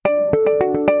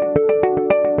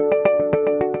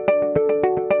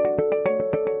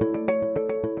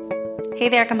Hey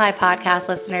there, Comply Podcast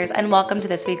listeners, and welcome to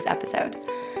this week's episode.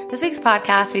 This week's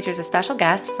podcast features a special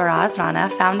guest, Faraz Rana,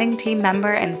 founding team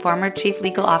member and former chief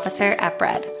legal officer at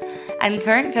Bread, and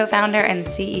current co-founder and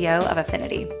CEO of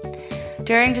Affinity.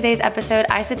 During today's episode,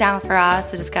 I sit down with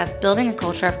Faraz to discuss building a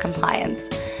culture of compliance,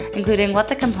 including what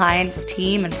the compliance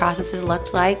team and processes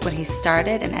looked like when he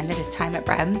started and ended his time at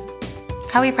Bread,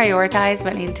 how he prioritized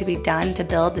what needed to be done to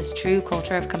build this true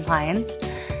culture of compliance,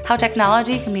 how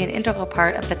technology can be an integral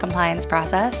part of the compliance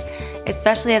process,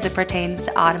 especially as it pertains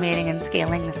to automating and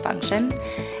scaling this function,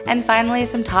 and finally,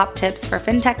 some top tips for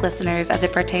fintech listeners as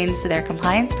it pertains to their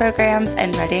compliance programs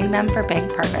and readying them for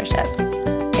bank partnerships.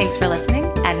 Thanks for listening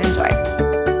and enjoy.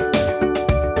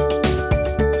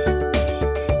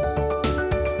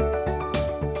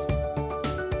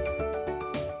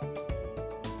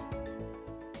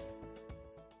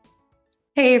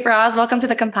 Hey, Faraz, welcome to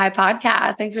the Comply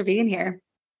Podcast. Thanks for being here.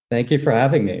 Thank you for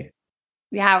having me.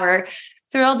 Yeah, we're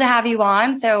thrilled to have you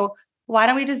on. So why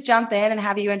don't we just jump in and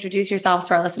have you introduce yourselves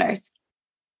to our listeners?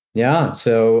 Yeah,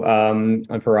 so I'm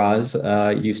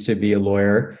Faraz. Used to be a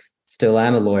lawyer, still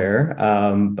am a lawyer,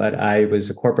 but I was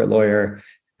a corporate lawyer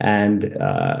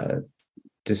and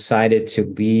decided to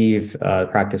leave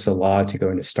practice of law to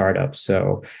go into startups.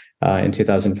 So in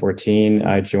 2014,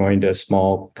 I joined a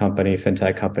small company,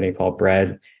 fintech company called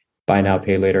Bread, buy now,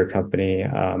 pay later company.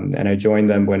 And I joined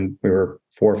them when we were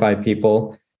 4 or 5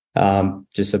 people,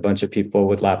 just a bunch of people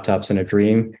with laptops and a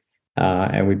dream.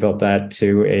 And we built that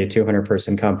to a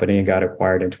 200-person company and got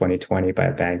acquired in 2020 by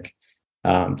a bank.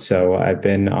 So I've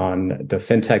been on the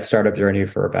fintech startup journey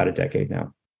for about a decade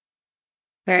now.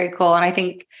 Very cool. And I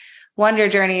think your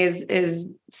journey is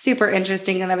super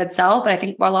interesting in and of itself. But I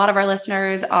think a lot of our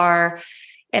listeners are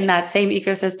in that same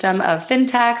ecosystem of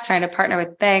fintechs, trying to partner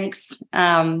with banks.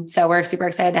 So we're super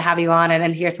excited to have you on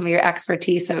and hear some of your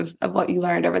expertise of what you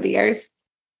learned over the years.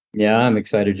 Yeah, I'm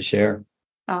excited to share.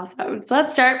 Awesome. So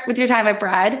let's start with your time at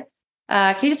Bread.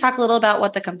 Can you just talk a little about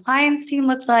what the compliance team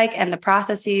looked like and the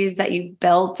processes that you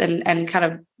built and kind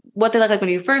of what they looked like when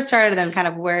you first started and then kind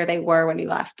of where they were when you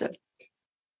left?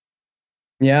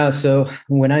 Yeah, so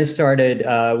when I started,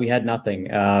 we had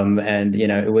nothing. And,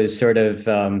 it was sort of,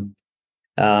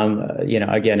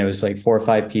 again, it was like 4 or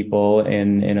 5 people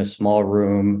in a small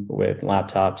room with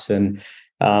laptops. And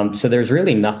so there's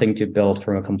really nothing to build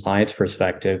from a compliance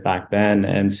perspective back then.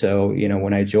 And so,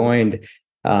 when I joined,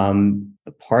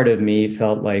 part of me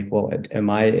felt like, well, am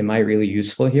I really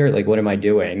useful here? Like, what am I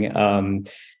doing? And,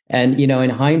 in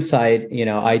hindsight,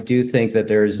 I do think that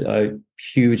there's a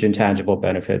huge intangible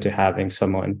benefit to having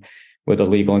someone with a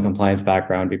legal and compliance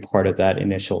background be part of that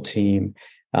initial team.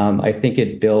 I think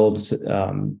it builds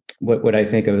what I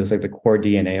think of as like the core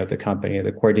DNA of the company.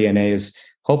 The core DNA is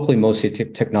hopefully mostly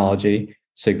technology,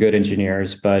 so good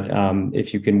engineers. But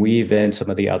if you can weave in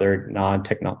some of the other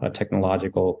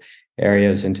non-technological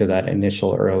areas into that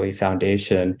initial early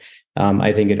foundation,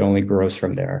 I think it only grows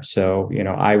from there. So,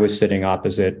 I was sitting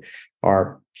opposite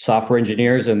our software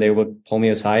engineers and they would pull me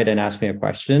aside and ask me a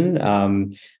question.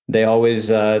 They always,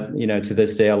 to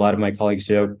this day, a lot of my colleagues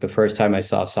joke, the first time I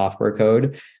saw software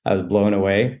code, I was blown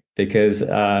away because,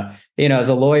 as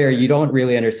a lawyer, you don't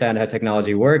really understand how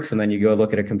technology works. And then you go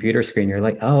look at a computer screen, you're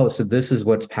like, oh, so this is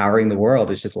what's powering the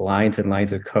world. It's just lines and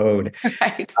lines of code.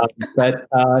 Right. But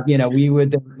we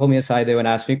would pull me aside, they would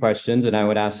ask me questions and I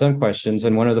would ask them questions.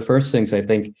 And one of the first things I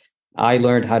think I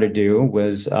learned how to do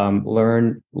was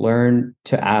learn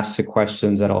to ask the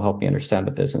questions that'll help me understand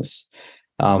the business.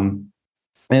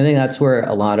 I think that's where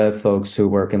a lot of folks who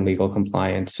work in legal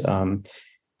compliance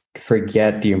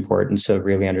forget the importance of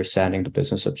really understanding the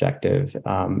business objective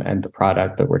and the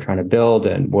product that we're trying to build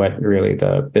and what really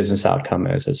the business outcome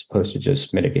is, as opposed to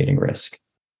just mitigating risk.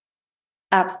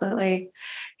 Absolutely.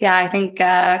 Yeah, I think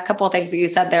a couple of things that you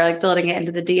said there, like building it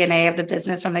into the DNA of the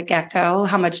business from the get-go,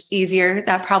 how much easier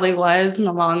that probably was in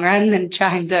the long run than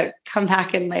trying to come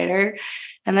back in later.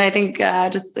 And then I think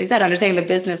just like you said, understanding the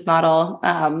business model,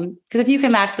 because if you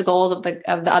can match the goals of the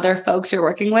other folks you're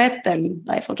working with, then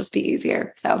life will just be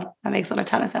easier. So that makes a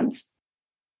ton of sense.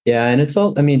 Yeah, and it's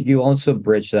all, you also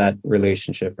bridge that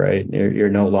relationship, right? You're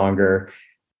no longer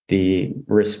the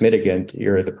risk mitigant,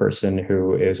 you're the person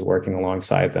who is working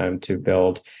alongside them to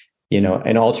build,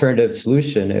 an alternative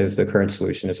solution if the current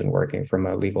solution isn't working from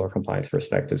a legal or compliance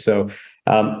perspective. So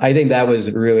I think that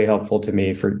was really helpful to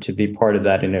me to be part of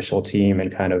that initial team and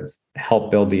kind of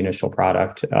help build the initial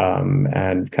product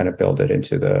and kind of build it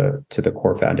into the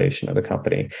core foundation of the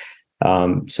company.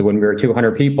 So when we were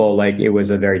 200 people, like it was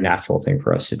a very natural thing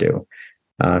for us to do,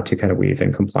 to kind of weave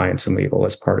in compliance and legal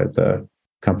as part of the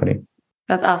company.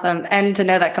 That's awesome. And to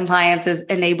know that compliance is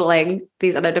enabling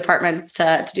these other departments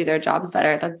to do their jobs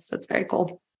better. That's very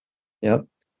cool. Yep.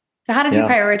 So how did you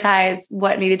prioritize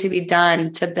what needed to be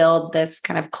done to build this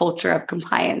kind of culture of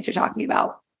compliance you're talking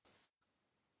about?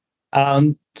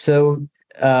 One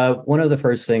of the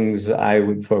first things I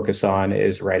would focus on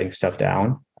is writing stuff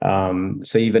down.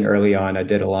 So even early on, I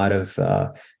did a lot of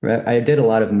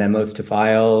memos to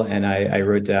file, and I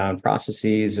wrote down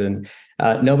processes, and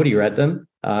nobody read them.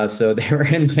 So they were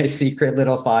in my secret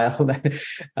little file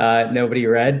that nobody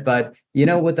read. But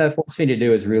what that forced me to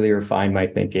do is really refine my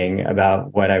thinking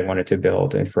about what I wanted to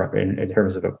build in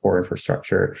terms of a core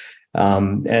infrastructure.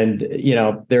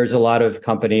 There's a lot of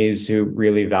companies who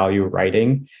really value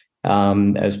writing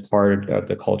as part of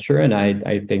the culture, and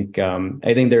I think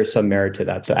there's some merit to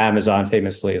that. So Amazon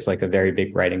famously is like a very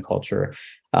big writing culture,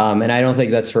 and I don't think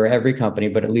that's for every company,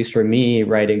 but at least for me,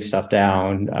 writing stuff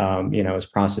down, as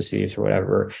processes or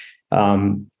whatever,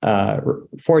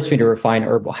 forced me to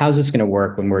refine, how's this going to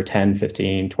work when we're 10,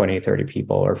 15, 20, 30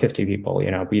 people or 50 people?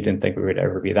 We didn't think we would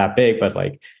ever be that big, but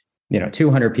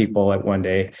 200 people at one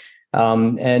day.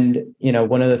 One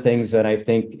of the things that I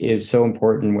think is so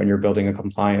important when you're building a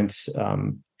compliance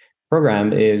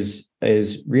program is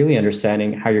really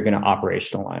understanding how you're going to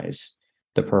operationalize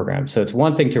the program. So it's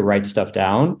one thing to write stuff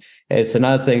down. It's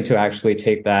another thing to actually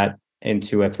take that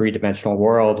into a three-dimensional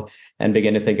world and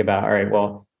begin to think about, all right,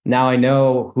 well, now I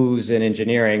know who's in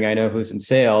engineering, I know who's in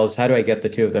sales. How do I get the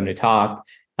two of them to talk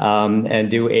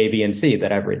and do A, B, and C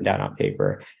that I've written down on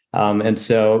paper?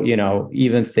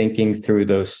 Even thinking through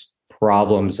those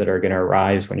problems that are going to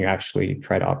arise when you actually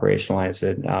try to operationalize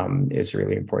it is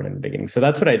really important in the beginning. So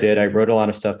that's what I did. I wrote a lot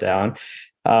of stuff down,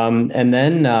 and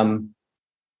then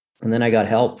I got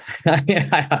help.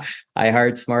 I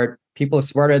hired smart people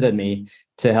smarter than me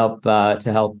to help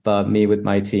me with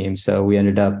my team. So we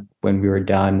ended up, when we were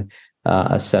done,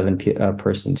 a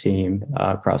 7-person team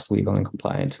across legal and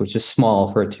compliance, which is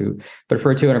small for a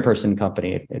 200-person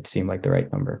company, it seemed like the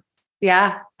right number.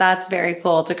 Yeah, that's very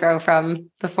cool to grow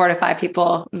from the 4 to 5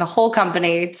 people in the whole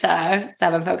company to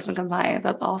 7 folks in compliance.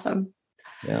 That's awesome.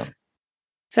 Yeah.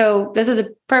 So this is a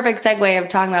perfect segue of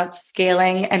talking about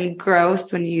scaling and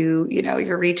growth when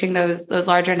you're reaching those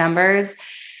larger numbers.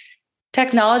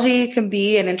 Technology can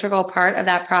be an integral part of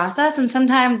that process. And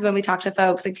sometimes when we talk to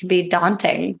folks, it can be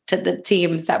daunting to the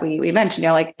teams that we mentioned,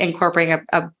 like incorporating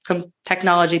a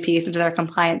technology piece into their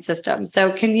compliance system.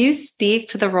 So can you speak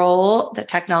to the role that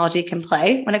technology can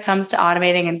play when it comes to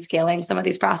automating and scaling some of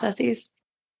these processes?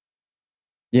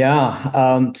 Yeah.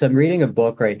 So I'm reading a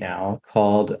book right now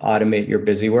called Automate Your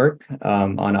Busy Work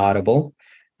on Audible.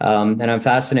 And I'm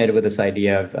fascinated with this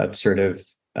idea of sort of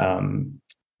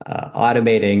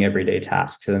automating everyday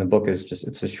tasks. And the book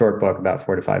it's a short book, about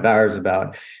 4 to 5 hours,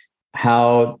 about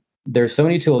how there's so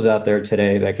many tools out there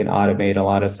today that can automate a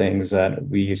lot of things that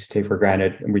we used to take for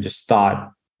granted. And we just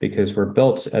thought, because we're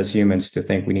built as humans to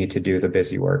think we need to do the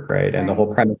busy work, right? And the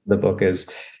whole premise of the book is,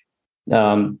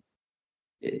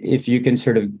 if you can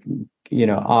sort of,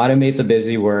 automate the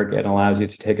busy work, it allows you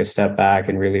to take a step back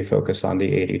and really focus on the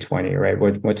 80-20, right?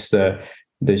 What's the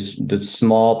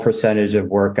small percentage of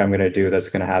work I'm going to do that's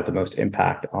going to have the most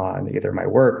impact on either my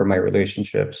work or my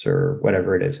relationships or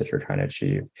whatever it is that you're trying to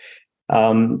achieve.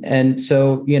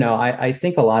 I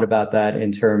think a lot about that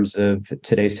in terms of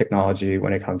today's technology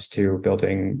when it comes to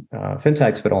building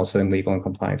fintechs, but also in legal and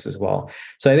compliance as well.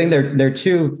 So I think there are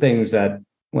two things that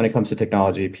when it comes to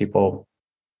technology, people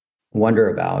wonder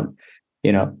about.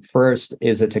 First,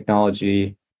 is the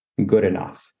technology good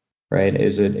enough? Right?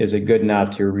 Is it good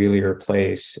enough to really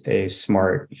replace a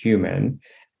smart human?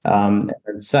 And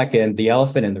second, the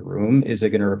elephant in the room, is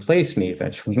it going to replace me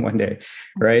eventually one day?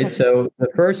 Right. So the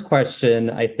first question,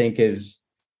 I think, is,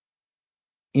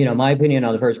 my opinion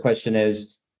on the first question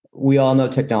is, we all know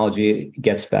technology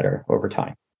gets better over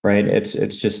time, right? It's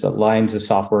just lines of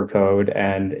software code,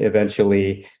 and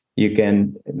eventually you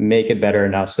can make it better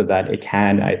enough so that it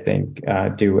can, I think,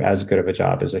 do as good of a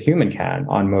job as a human can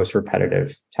on most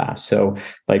repetitive tasks. So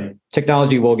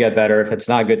technology will get better. If it's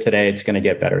not good today, it's going to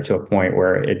get better to a point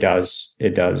where it does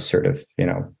sort of,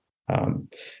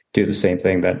 do the same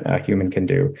thing that a human can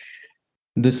do.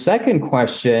 The second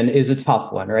question is a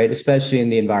tough one, right? Especially in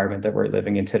the environment that we're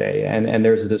living in today. And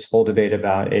there's this whole debate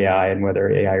about AI and whether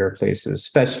AI replaces,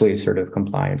 especially sort of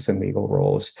compliance and legal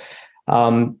roles.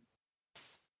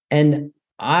 And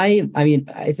I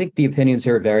think the opinions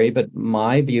here vary, but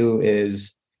my view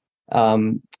is,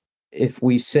 if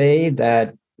we say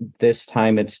that this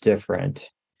time it's different,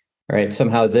 right?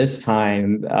 Somehow this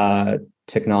time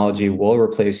technology will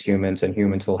replace humans and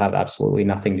humans will have absolutely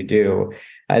nothing to do.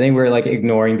 I think we're like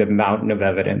ignoring the mountain of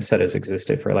evidence that has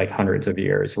existed for like hundreds of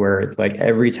years, where like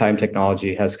every time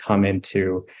technology has come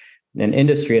into an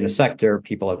industry and a sector,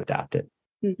 people have adapted.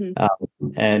 Mm-hmm.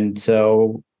 And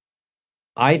so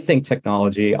I think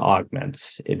technology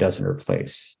augments, it doesn't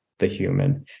replace the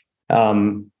human.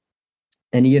 And,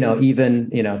 even,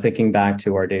 thinking back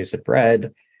to our days at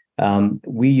Bread,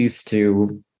 we used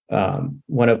to,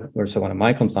 one of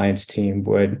my compliance team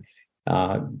would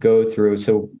go through.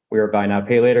 So we were a buy now,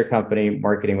 pay later company.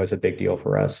 Marketing was a big deal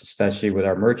for us, especially with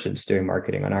our merchants doing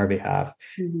marketing on our behalf.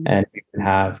 Mm-hmm. And we would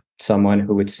have someone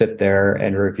who would sit there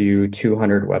and review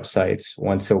 200 websites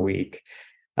once a week,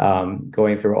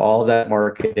 going through all that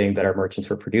marketing that our merchants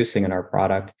were producing in our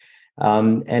product.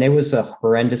 And it was a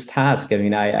horrendous task. I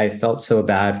mean, I felt so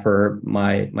bad for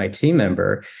my team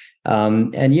member.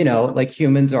 And, like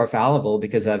humans are fallible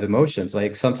because they have emotions.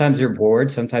 Like sometimes you're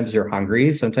bored, sometimes you're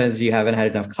hungry, sometimes you haven't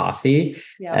had enough coffee,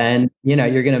 and,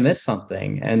 you're going to miss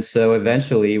something. And so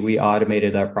eventually we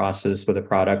automated that process with a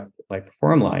product like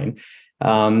Performline,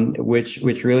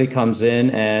 which really comes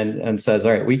in and says,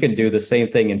 all right, we can do the same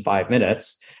thing in 5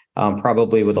 minutes,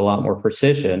 probably with a lot more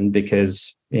precision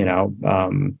because,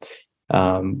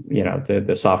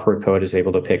 the software code is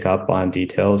able to pick up on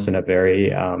details in a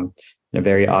very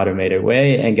automated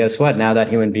way. And guess what? Now that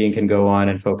human being can go on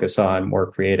and focus on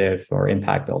more creative or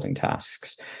impact building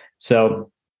tasks. So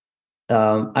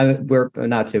we're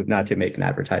not to make an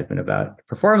advertisement about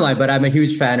Performline, but I'm a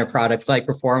huge fan of products like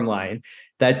Performline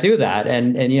that do that.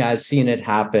 And I've seen it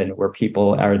happen where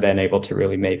people are then able to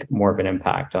really make more of an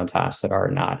impact on tasks that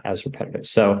are not as repetitive.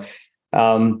 So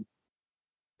to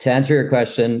answer your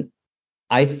question,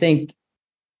 I think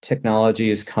technology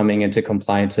is coming into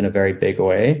compliance in a very big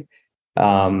way,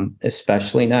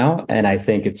 especially now. And I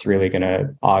think it's really going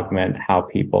to augment how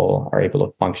people are able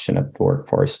to function at the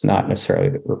workforce, not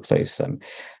necessarily replace them.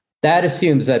 That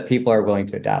assumes that people are willing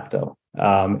to adapt, though.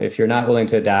 If you're not willing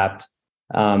to adapt,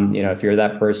 if you're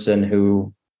that person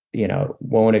who,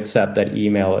 won't accept that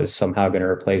email is somehow going to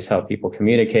replace how people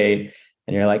communicate,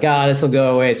 and you're like, this will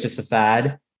go away, it's just a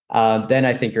fad, then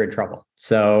I think you're in trouble.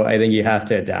 So I think you have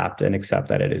to adapt and accept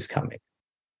that it is coming.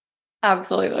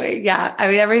 Absolutely. Yeah. I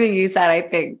mean, everything you said, I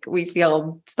think we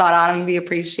feel spot on, and we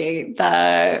appreciate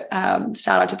the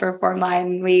shout out to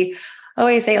Performline. We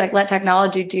always say, like, let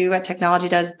technology do what technology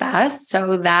does best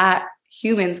so that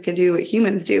humans can do what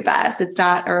humans do best. It's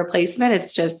not a replacement.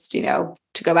 It's just, to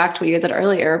go back to what you said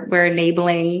earlier, we're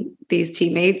enabling these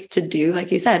teammates to do,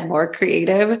 like you said, more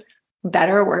creative,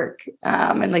 better work.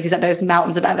 And like you said, there's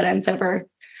mountains of evidence over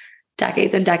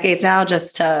decades and decades now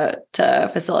just to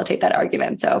facilitate that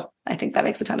argument. So I think that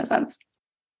makes a ton of sense.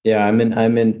 Yeah, I'm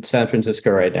in San Francisco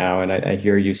right now, and I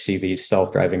hear you see these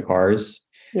self-driving cars.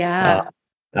 Yeah.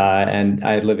 And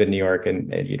I live in New York,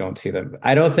 and you don't see them.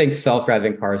 I don't think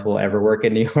self-driving cars will ever work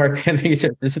in New York. And there's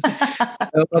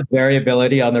so much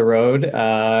variability on the road.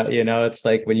 It's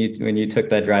like when you took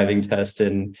that driving test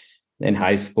in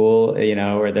high school,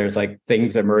 where there's like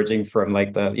things emerging from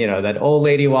like that old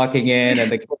lady walking in and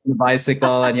the kid on the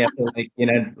bicycle, and you have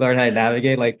to learn how to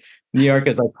navigate. Like New York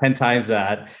is like 10 times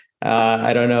that.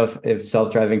 I don't know if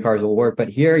self-driving cars will work, but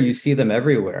here you see them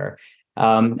everywhere.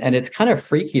 And it's kind of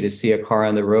freaky to see a car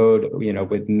on the road,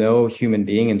 with no human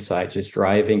being inside, just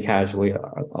driving casually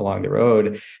along the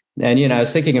road. And, I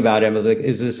was thinking about it. I was like,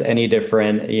 is this any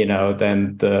different,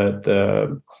 than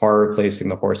the car replacing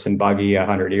the horse and buggy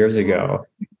 100 years ago?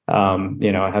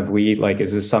 Have we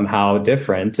is this somehow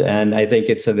different? And I think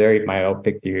it's a very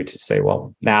myopic view to say,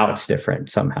 well, now it's different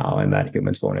somehow, and that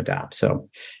humans won't adapt. So,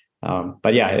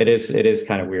 but yeah, it is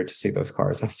kind of weird to see those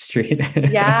cars on the street.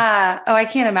 Yeah. Oh, I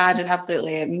can't imagine.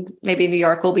 Absolutely. And maybe New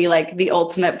York will be like the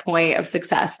ultimate point of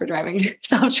success for driving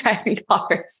self-driving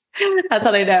cars. That's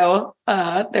how they know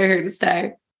they're here to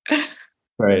stay.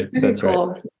 Right. That's cool.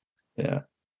 Right. Yeah.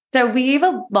 So we have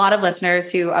a lot of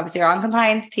listeners who obviously are on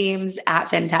compliance teams at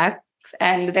fintechs,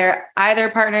 and they're either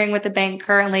partnering with the bank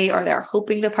currently or they're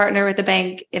hoping to partner with the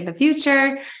bank in the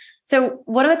future. So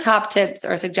what are the top tips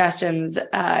or suggestions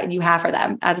you have for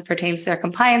them as it pertains to their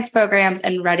compliance programs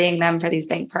and readying them for these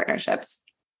bank partnerships?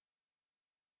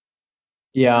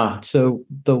 Yeah. So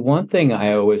the one thing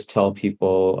I always tell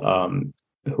people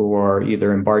who are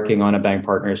either embarking on a bank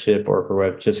partnership or who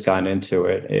have just gotten into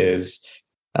it is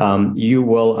you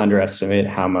will underestimate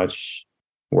how much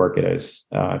work it is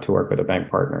to work with a bank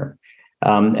partner.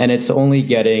 And it's only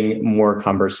getting more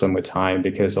cumbersome with time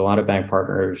because a lot of bank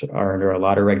partners are under a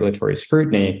lot of regulatory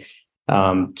scrutiny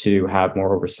to have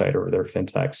more oversight over their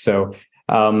fintech. So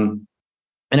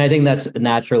And I think that's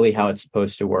naturally how it's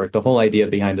supposed to work. The whole idea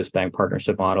behind this bank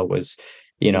partnership model was,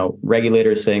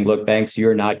 regulators saying, look, banks,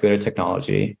 you're not good at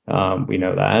technology. We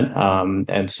know that.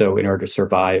 And so in order to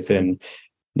survive in,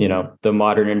 the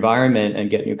modern environment and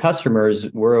get new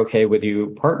customers, we're okay with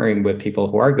you partnering with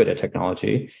people who are good at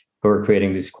technology, who are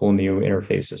creating these cool new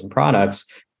interfaces and products,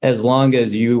 as long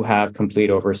as you have complete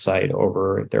oversight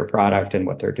over their product and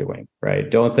what they're doing, right?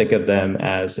 Don't think of them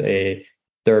as a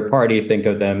third party, think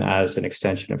of them as an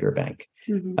extension of your bank.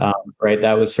 Right.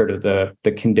 That was sort of the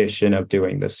condition of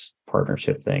doing this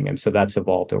partnership thing. And so that's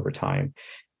evolved over time.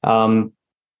 So,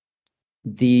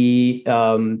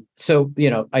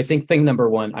 I think thing number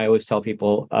one, I always tell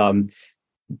people,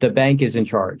 the bank is in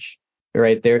charge,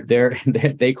 right?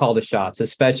 They call the shots,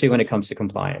 especially when it comes to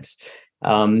compliance.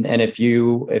 And if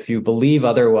you believe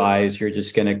otherwise, you're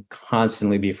just going to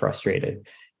constantly be frustrated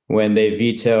when they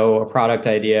veto a product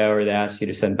idea or they ask you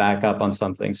to send backup on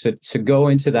something. So go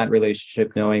into that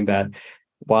relationship knowing that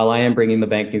while I am bringing the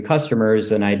bank new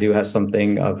customers and I do have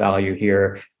something of value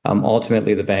here,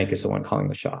 ultimately the bank is the one calling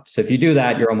the shots. So if you do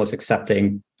that, you're almost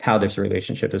accepting how this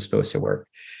relationship is supposed to work.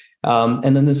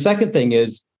 And then the second thing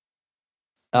is,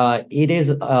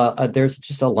 there's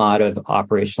just a lot of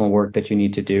operational work that you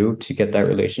need to do to get that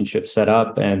relationship set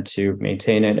up and to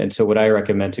maintain it. And so what I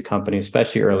recommend to companies,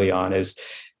 especially early on, is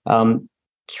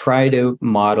try to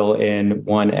model in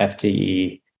one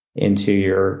FTE into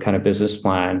your kind of business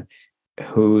plan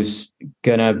who's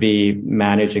going to be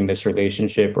managing this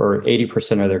relationship, or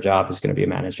 80% of their job is going to be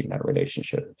managing that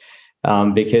relationship,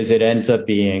 because it ends up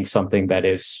being something that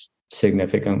is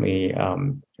significantly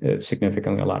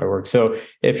a lot of work. So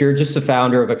if you're just a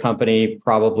founder of a company,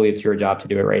 probably it's your job to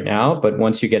do it right now. But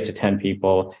once you get to 10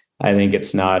 people, I think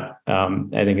it's not, I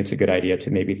think it's a good idea to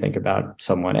maybe think about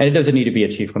someone. And it doesn't need to be a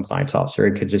chief compliance officer.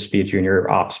 It could just be a junior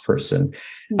ops person.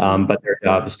 But their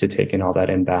job is to take in all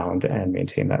that inbound and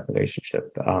maintain that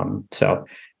relationship.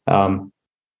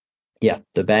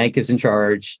 The bank is in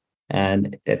charge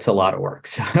and it's a lot of work.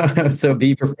 So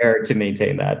be prepared to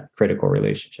maintain that critical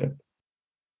relationship.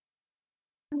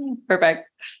 Perfect.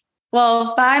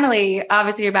 Well, finally,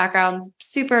 obviously your background's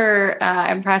super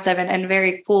impressive and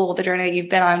very cool, the journey that you've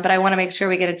been on, but I want to make sure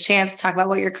we get a chance to talk about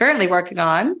what you're currently working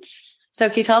on. So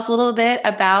can you tell us a little bit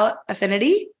about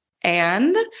Affinity?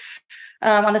 And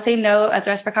on the same note as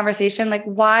the rest of our conversation, like,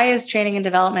 why is training and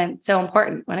development so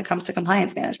important when it comes to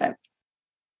compliance management?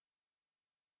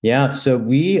 Yeah, so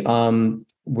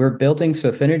we're building, so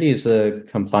Affinity is a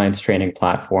compliance training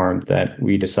platform that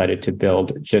we decided to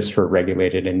build just for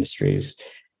regulated industries.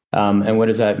 And what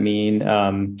does that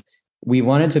mean? We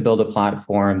wanted to build a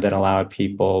platform that allowed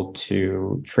people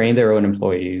to train their own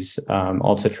employees,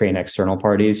 also train external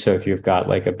parties. So if you've got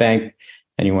like a bank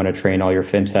and you want to train all your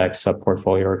fintech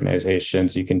sub-portfolio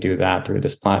organizations, you can do that through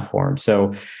this platform.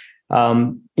 So,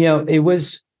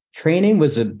 training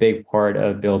was a big part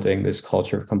of building this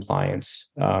culture of compliance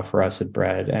for us at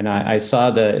Bread. And I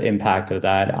saw the impact of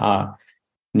that,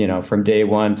 from day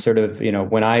one. Sort of,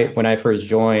 when I first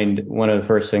joined, one of the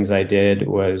first things I did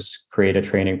was create a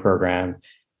training program.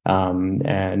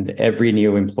 And every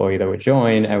new employee that would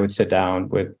join, I would sit down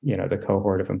with, the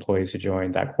cohort of employees who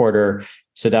joined that quarter,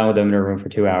 sit down with them in a room for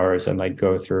 2 hours and like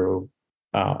go through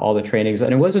all the trainings.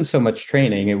 And it wasn't so much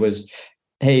training. It was,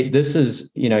 hey, this is,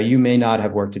 you may not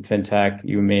have worked in fintech.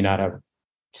 You may not have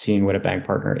seen what a bank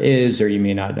partner is, or you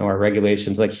may not know our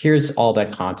regulations. Like, here's all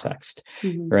that context,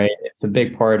 right? It's a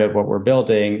big part of what we're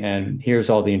building. And here's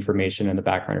all the information and the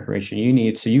background information you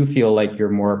need, so you feel like you're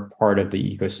more part of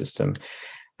the ecosystem.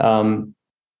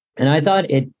 And I thought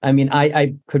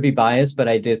I could be biased, but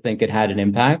I did think it had an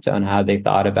impact on how they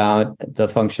thought about the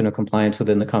function of compliance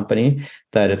within the company,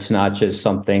 that it's not just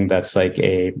something that's like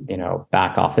a,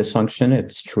 back office function.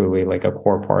 It's truly like a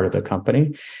core part of the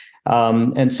company.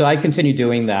 And so I continued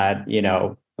doing that,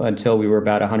 until we were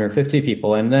about 150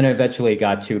 people. And then eventually it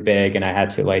got too big and I had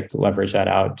to like leverage that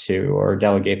out or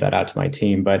delegate that out to my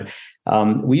team. But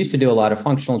we used to do a lot of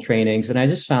functional trainings, and I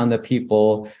just found that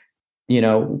people,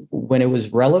 when it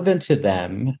was relevant to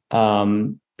them,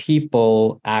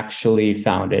 people actually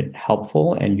found it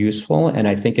helpful and useful. And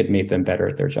I think it made them better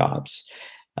at their jobs.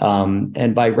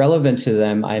 And by relevant to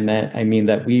them, I mean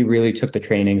that we really took the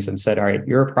trainings and said, all right,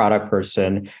 you're a product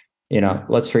person,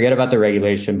 let's forget about the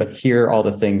regulation, but here are all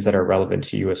the things that are relevant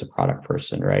to you as a product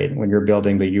person, right? When you're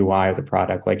building the UI of the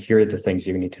product, like, here are the things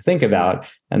you need to think about,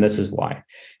 and this is why.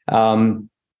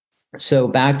 So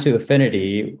back to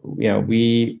Affinity,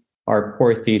 our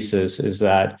core thesis is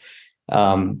that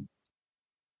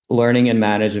learning and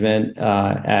management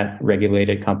at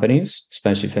regulated companies,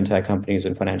 especially fintech companies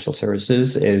and financial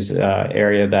services, is an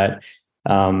area that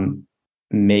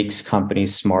makes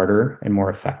companies smarter and more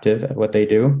effective at what they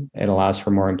do. It allows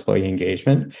for more employee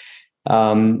engagement.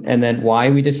 And then why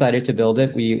we decided to build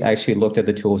it, we actually looked at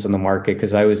the tools in the market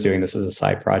because I was doing this as a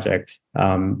side project.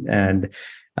 I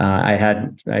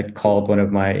called one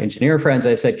of my engineer friends.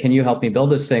 I said, can you help me build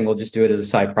this thing? We'll just do it as a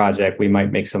side project. We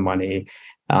might make some money,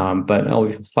 but it'll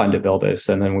be fun to build this.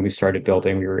 And then when we started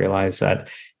building, we realized that,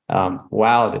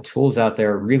 wow, the tools out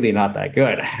there are really not that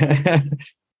good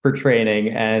for training.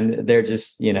 And they're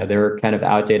just, they're kind of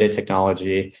outdated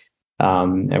technology.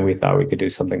 And we thought we could do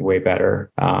something way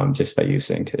better just by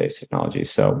using today's technology.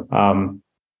 So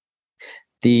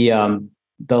the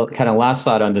kind of last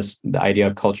thought on this, the idea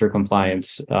of culture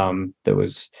compliance, I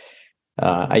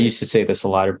used to say this a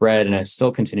lot at Bread, and I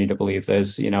still continue to believe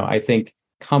this. I think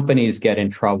companies get in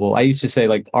trouble. I used to say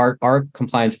like our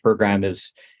compliance program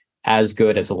is as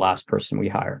good as the last person we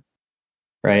hire.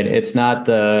 Right. It's not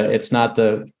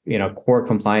the core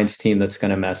compliance team that's going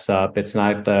to mess up. It's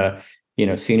not the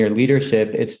senior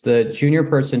leadership. It's the junior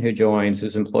person who joins,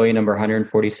 who's employee number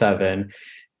 147,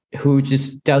 who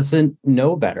just doesn't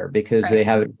know better because they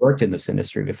haven't worked in this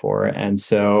industry before. And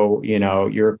so,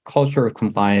 your culture of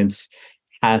compliance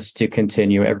has to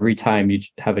continue every time you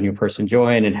have a new person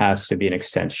join. It has to be an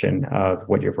extension of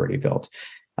what you've already built.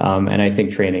 And I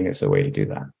think training is a way to do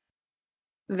that.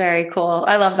 Very cool.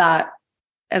 I love that.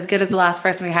 As good as the last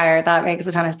person we hired, that makes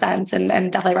a ton of sense and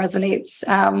definitely resonates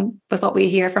with what we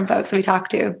hear from folks that we talk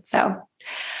to. So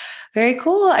very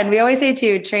cool. And we always say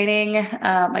too, training,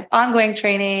 like ongoing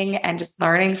training and just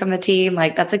learning from the team,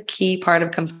 like that's a key part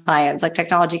of compliance. Like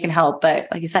technology can help, but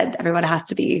like you said, everyone has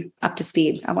to be up to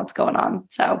speed on what's going on.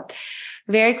 So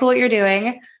very cool what you're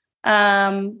doing.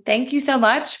 Thank you so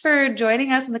much for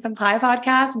joining us on the Comply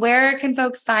podcast. Where can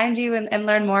folks find you and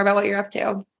learn more about what you're up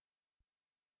to?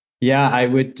 Yeah, I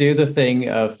would do the thing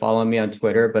of follow me on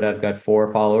Twitter, but I've got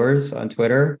 4 followers on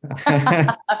Twitter.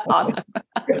 Awesome.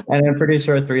 And I'm pretty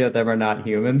sure 3 of them are not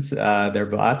humans. They're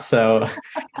bots. So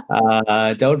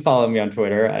don't follow me on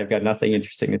Twitter. I've got nothing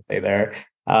interesting to say there.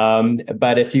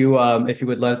 But if you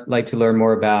would like to learn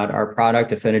more about our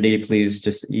product Affinity, please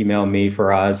just email me,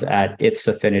 Faraz, at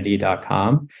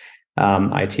itsaffinity.com.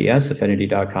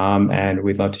 itsaffinity.com, and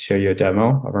we'd love to show you a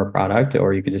demo of our product,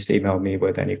 or you can just email me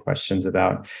with any questions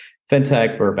about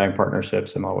fintech or bank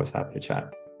partnerships. I'm always happy to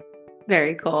chat.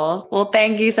 Very cool. Well,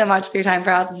 thank you so much for your time,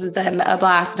 Faraz. This has been a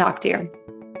blast to talk to you.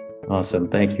 Awesome.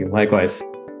 Thank you. Likewise.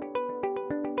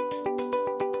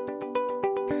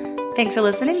 Thanks for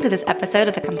listening to this episode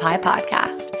of the Comply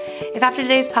podcast. If after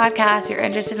today's podcast, you're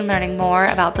interested in learning more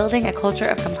about building a culture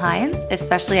of compliance,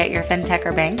 especially at your fintech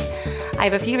or bank, I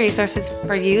have a few resources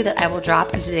for you that I will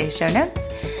drop in today's show notes,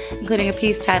 including a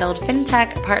piece titled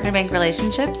Fintech Partner Bank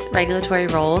Relationships, Regulatory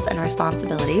Roles and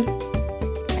Responsibility,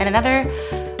 and another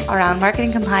around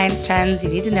marketing compliance trends you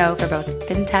need to know for both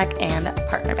fintech and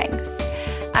partner banks.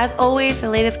 As always, for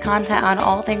the latest content on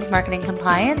all things marketing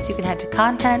compliance, you can head to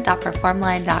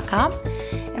content.performline.com.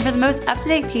 And for the most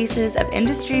up-to-date pieces of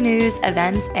industry news,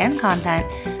 events, and content,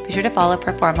 be sure to follow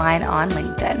Performline on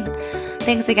LinkedIn.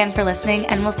 Thanks again for listening,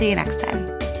 and we'll see you next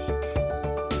time.